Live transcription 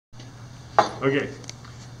Okay,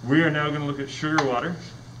 we are now going to look at sugar water.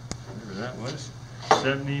 Whatever that was.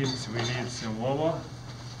 That means we need some wawa,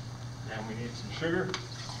 and we need some sugar.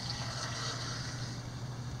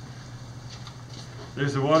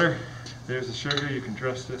 There's the water, there's the sugar. You can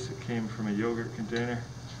trust this, it came from a yogurt container.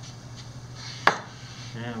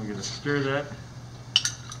 And we're going to stir that.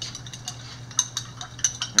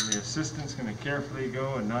 And the assistant's going to carefully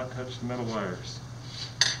go and not touch the metal wires.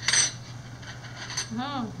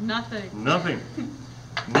 Oh, nothing. Nothing.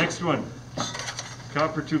 Next one,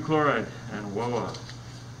 copper 2 chloride and wawa.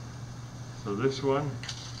 So this one,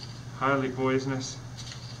 highly poisonous.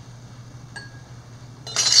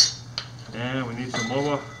 And we need some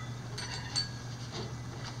wawa.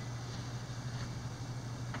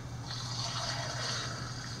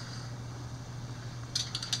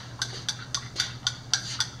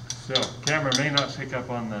 So, camera may not pick up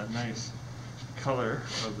on that nice color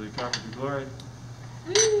of the copper 2 chloride.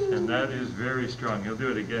 And that is very strong. He'll do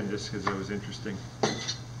it again just because it was interesting.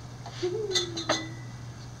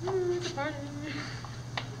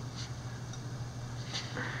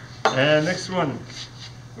 And next one,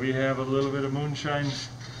 we have a little bit of moonshine.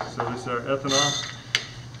 So this is our ethanol.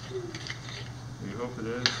 We hope it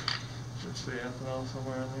is. Let's say ethanol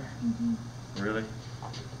somewhere in there. Mm-hmm. Really?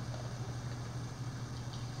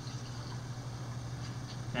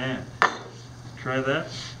 And try that.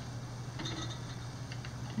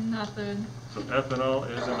 Nothing. So ethanol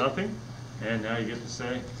is a nothing. And now you get to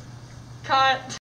say, Cut.